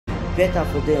better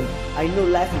for them. I know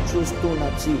life will throw stone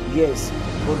at you, yes,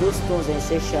 but those stones are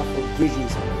essential for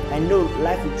bridges. I know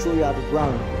life will throw you at the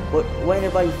ground, but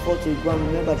whenever you fall to the ground,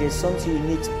 remember there's something you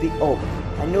need to pick up.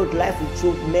 I know life will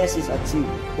throw messages at you,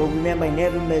 but remember in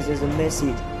every message there's a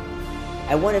message.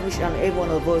 I want every one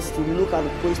of us to look at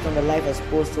the question that life has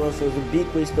posed to us as a big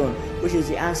question, which is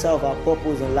the answer of our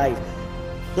purpose in life.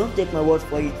 Don't take my word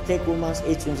for it. Take Romans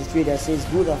 8:23 that says,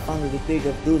 good are found in the page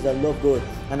of those that love God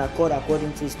and are called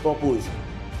according to his purpose.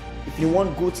 If you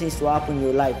want good things to happen in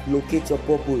your life, locate your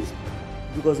purpose.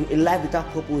 Because a life without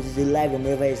purpose is a life that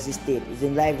never existed. It's a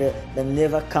life that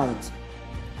never counts.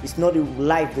 It's not a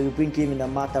life that you bring claim in the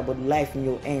matter, but life in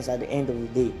your hands at the end of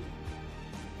the day.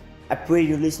 I pray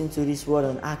you listen to this word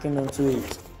and act onto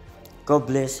it. God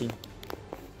bless you.